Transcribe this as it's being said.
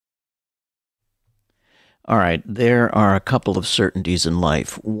All right, there are a couple of certainties in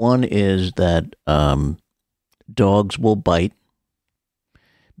life. One is that dogs will bite,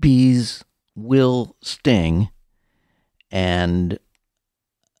 bees will sting, and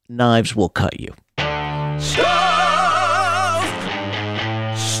knives will cut you. Stuff!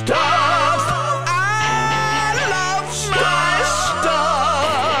 Stuff! I love my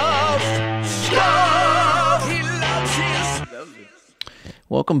stuff! Stuff! He loves his...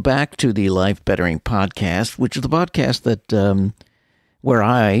 Welcome back to the Life Bettering Podcast, which is the podcast that where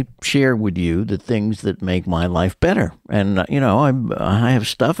I share with you the things that make my life better. And I have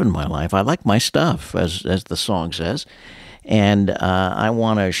stuff in my life. I like my stuff, as the song says. And I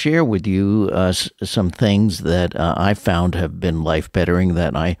want to share with you some things that I found have been life-bettering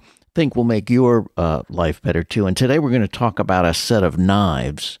that I think will make your life better too. And today we're going to talk about a set of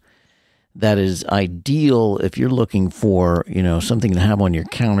knives that is ideal if you're looking for, something to have on your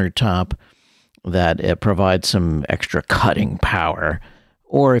countertop that provides some extra cutting power,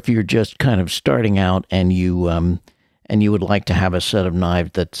 or if you're just kind of starting out and you would like to have a set of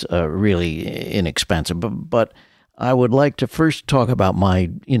knives that's really inexpensive. But I would like to first talk about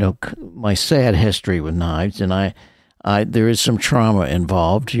my sad history with knives, and I there is some trauma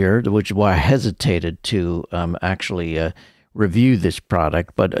involved here, which is why I hesitated to actually review this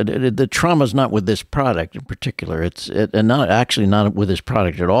product. But the trauma is not with this product in particular. And not with this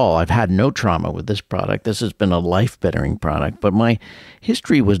product at all. I've had no trauma with this product. This has been a life-bettering product. But my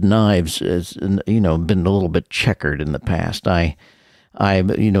history with knives has, been a little bit checkered in the past. I'm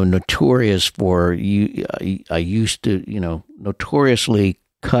notorious for I used to notoriously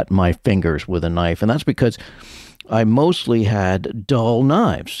cut my fingers with a knife, and that's because I mostly had dull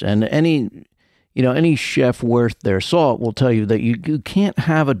knives. And any chef worth their salt will tell you that you can't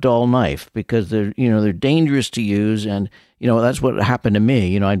have a dull knife because they're dangerous to use, and that's what happened to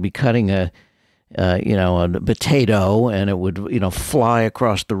me. I'd be cutting a potato, and it would fly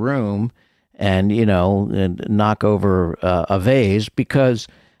across the room and knock over a vase because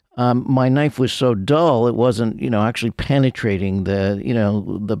my knife was so dull it wasn't actually penetrating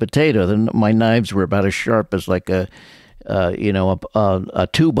the potato. My knives were about as sharp as like a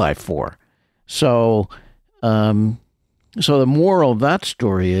 2x4. So the moral of that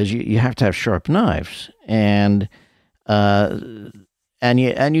story is you have to have sharp knives, and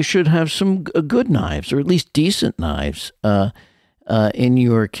you should have some good knives, or at least decent knives, in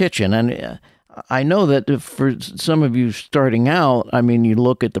your kitchen. And I know that for some of you starting out, you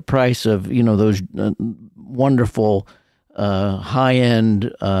look at the price of those wonderful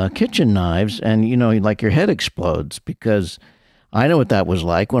high-end kitchen knives, and like your head explodes, because I know what that was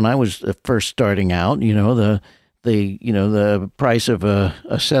like when I was first starting out. The price of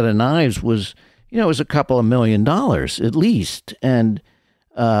a set of knives was was a couple of $1 million at least, and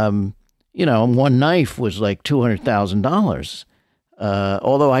one knife was like $200,000.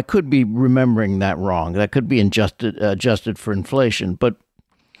 Although I could be remembering that wrong, that could be adjusted for inflation. But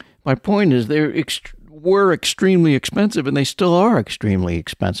my point is, they were extremely expensive, and they still are extremely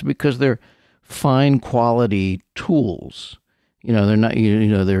expensive because they're fine quality tools. They're not,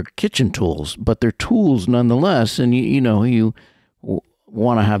 they're kitchen tools, but they're tools nonetheless. And, you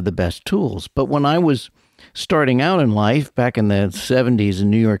want to have the best tools. But when I was starting out in life back in the 70s in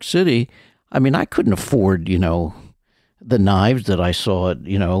New York City, I couldn't afford, the knives that I saw at,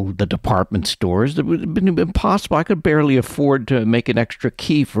 the department stores. It would have been impossible. I could barely afford to make an extra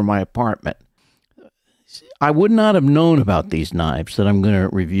key for my apartment. I would not have known about these knives that I'm going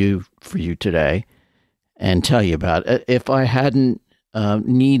to review for you today and tell you about if I hadn't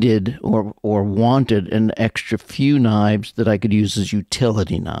needed or wanted an extra few knives that I could use as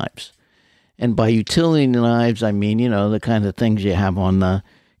utility knives. And by utility knives, I mean, the kind of things you have on the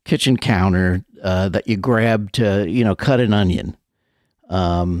kitchen counter that you grab to, cut an onion.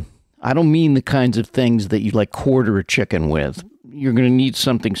 I don't mean the kinds of things that you like quarter a chicken with. You're going to need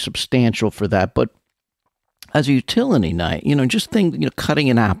something substantial for that. But as a utility knife, just think, cutting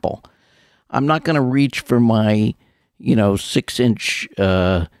an apple. I'm not going to reach for my, 6-inch,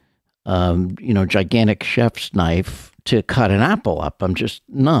 gigantic chef's knife to cut an apple up. I'm just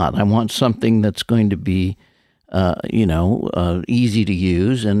not. I want something that's going to be, easy to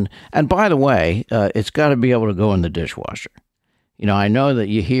use. And by the way, it's got to be able to go in the dishwasher. I know that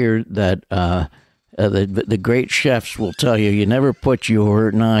you hear that the great chefs will tell you never put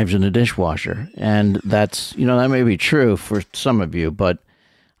your knives in the dishwasher. And that's, that may be true for some of you, but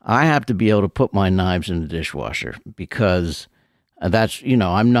I have to be able to put my knives in the dishwasher because that's,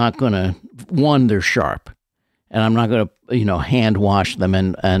 I'm not going to, one, they're sharp, and I'm not going to, hand wash them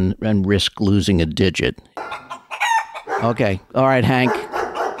and risk losing a digit. Okay. All right, Hank.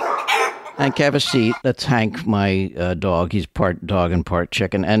 Hank, have a seat. That's Hank, my dog. He's part dog and part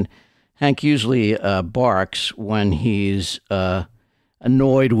chicken. And Hank usually barks when he's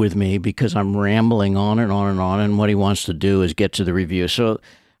annoyed with me because I'm rambling on and on and on. And what he wants to do is get to the review. So,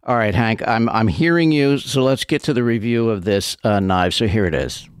 all right, Hank, I'm hearing you. So let's get to the review of this knife. So here it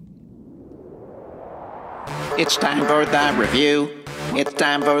is. It's time for the review. It's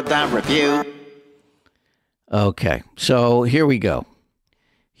time for the review. Okay, so here we go.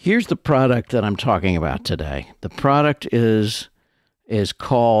 Here's the product that I'm talking about today. The product is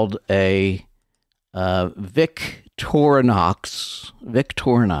called a Victorinox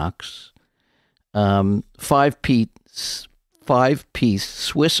 5-piece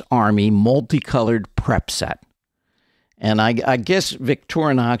Swiss Army multicolored prep set. And I guess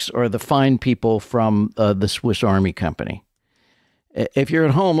Victorinox are the fine people from the Swiss Army company. If you're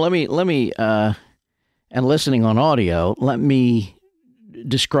at home, let me and listening on audio, let me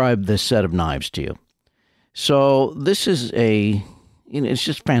describe this set of knives to you. So this is it's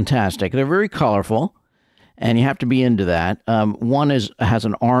just fantastic. They're very colorful, and you have to be into that. One has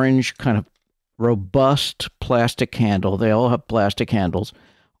an orange kind of robust plastic handle. They all have plastic handles.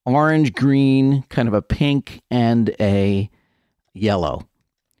 Orange, green, kind of a pink, and a yellow.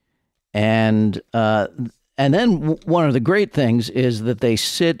 And then one of the great things is that they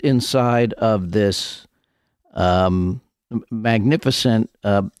sit inside of this magnificent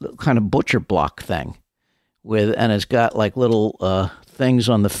kind of butcher block thing and it's got like little things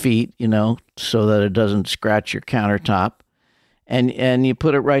on the feet, so that it doesn't scratch your countertop, and you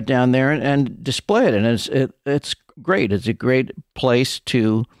put it right down there and display it, and it's great. It's a great place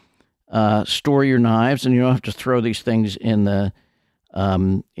to store your knives, and you don't have to throw these things in the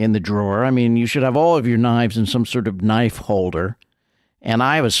drawer. I mean, you should have all of your knives in some sort of knife holder. And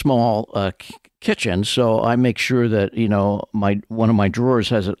I have a small kitchen, so I make sure that one of my drawers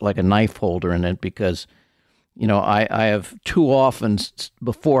has like a knife holder in it because I have too often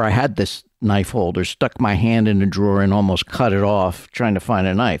before I had this knife holder stuck my hand in a drawer and almost cut it off trying to find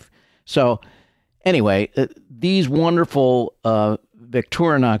a knife. So anyway, these wonderful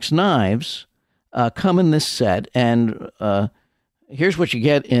Victorinox knives come in this set, and here's what you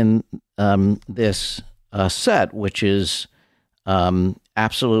get in this set, which is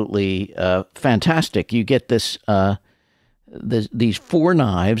absolutely fantastic. You get these 4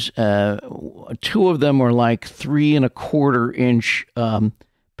 knives. 2 of them are like 3 1/4 inch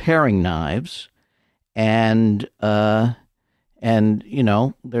paring knives, and they're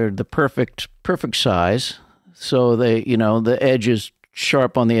the perfect size. So the edge is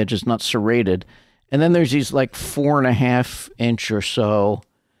sharp on the edges, not serrated. And then there's these like 4.5 inch or so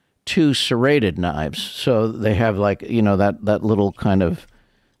 2 serrated knives. So they have like, that little kind of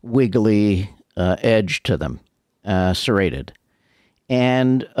wiggly edge to them, serrated.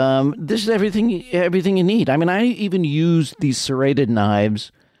 And this is everything you need. I mean, I even use these serrated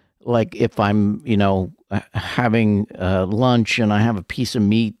knives like if I'm, having lunch and I have a piece of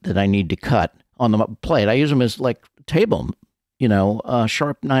meat that I need to cut on the plate. I use them as like table,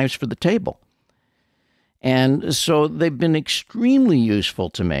 sharp knives for the table. And so they've been extremely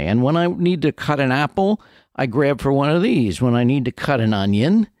useful to me. And when I need to cut an apple, I grab for one of these. When I need to cut an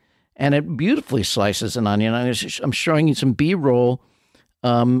onion, and it beautifully slices an onion. I'm showing you some B-roll,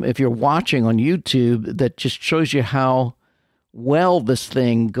 if you're watching on YouTube, that just shows you how well this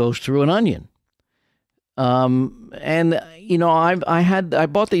thing goes through an onion. I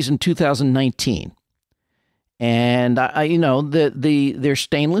bought these in 2019, and they're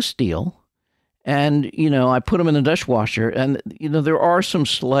stainless steel. And, I put them in the dishwasher, and, there are some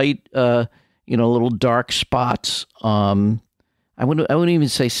slight, little dark spots. I wouldn't even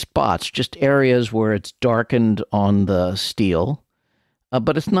say spots, just areas where it's darkened on the steel.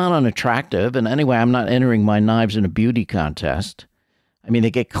 But it's not unattractive. And anyway, I'm not entering my knives in a beauty contest. I mean, they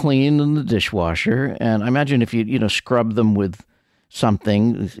get cleaned in the dishwasher. And I imagine if you, scrub them with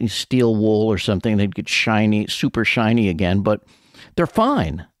something, steel wool or something, they'd get shiny, super shiny again. But they're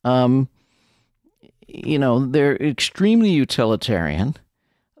fine. They're extremely utilitarian.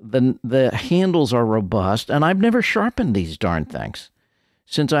 The handles are robust, and I've never sharpened these darn things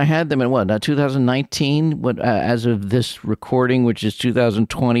since I had them in 2019. As of this recording, which is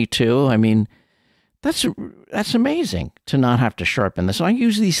 2022. I mean, that's amazing to not have to sharpen this. I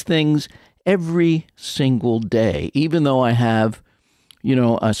use these things every single day, even though I have,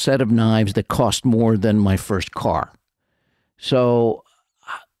 a set of knives that cost more than my first car. So,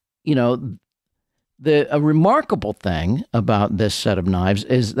 a remarkable thing about this set of knives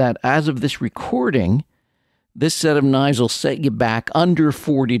is that as of this recording, this set of knives will set you back under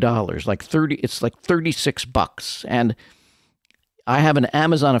 $40, it's like $36. And I have an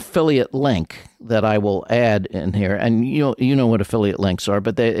Amazon affiliate link that I will add in here, and you know what affiliate links are,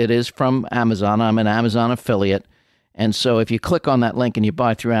 but it is from Amazon. I'm an Amazon affiliate, and so if you click on that link and you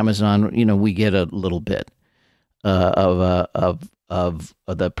buy through Amazon, we get a little bit of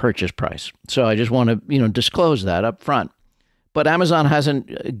the purchase price. So I just want to disclose that up front. But Amazon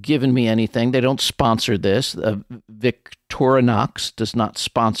hasn't given me anything. They don't sponsor this. Victorinox does not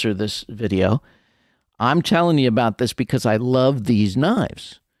sponsor this video. I'm telling you about this because I love these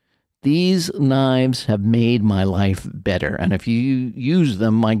knives. These knives have made my life better. And if you use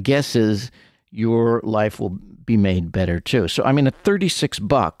them, my guess is your life will be made better too. So, I mean, at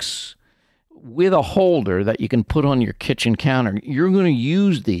 $36 with a holder that you can put on your kitchen counter, you're going to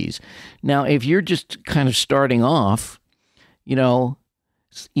use these. Now, if you're just kind of starting off,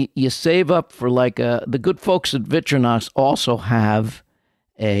 you save up for the good folks at Victorinox also have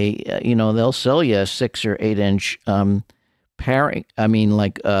they'll sell you a 6 or 8 inch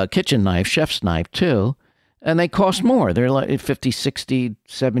kitchen knife, chef's knife too, and they cost more. They're like 50, 60,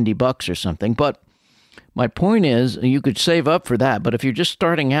 70 bucks or something. But my point is, you could save up for that. But if you're just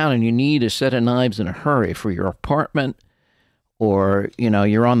starting out and you need a set of knives in a hurry for your apartment, or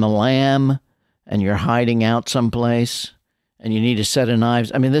you're on the lam and you're hiding out someplace and you need a set of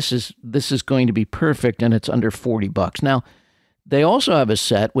knives, I mean, this is going to be perfect, and it's under 40 bucks. Now, they also have a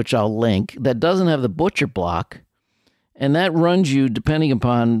set, which I'll link, that doesn't have the butcher block, and that runs you, depending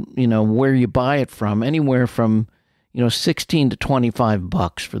upon, where you buy it from, anywhere from, 16 to 25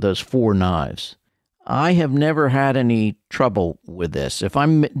 bucks for those 4 knives. I have never had any trouble with this. If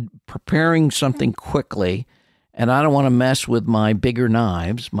I'm preparing something quickly and I don't want to mess with my bigger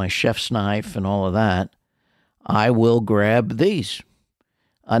knives, my chef's knife and all of that, I will grab these.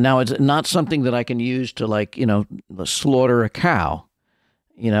 Now, it's not something that I can use to slaughter a cow.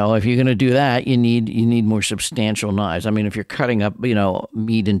 If you're going to do that, you need more substantial knives. I mean, if you're cutting up,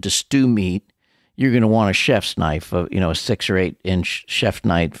 meat into stew meat, you're going to want a chef's knife, a 6 or 8 inch chef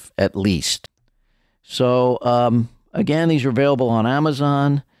knife at least. So, again, these are available on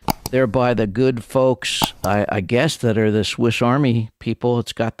Amazon. They're by the good folks, I guess, that are the Swiss Army people.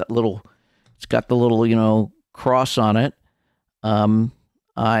 It's got the little cross on it.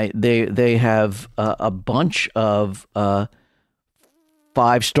 They have a bunch of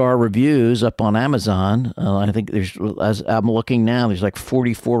 5-star reviews up on Amazon. I think as I'm looking now, there's like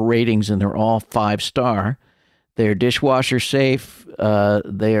 44 ratings, and they're all 5-star. They're dishwasher safe.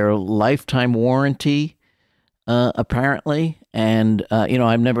 They are lifetime warranty, apparently. And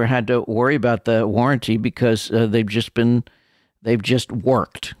I've never had to worry about the warranty because they've just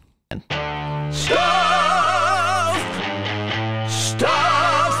worked.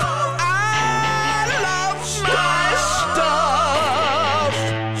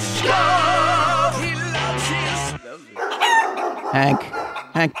 Hank,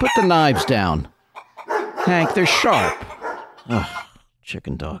 put the knives down. Hank, they're sharp. Ugh,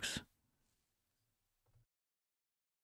 chicken dogs.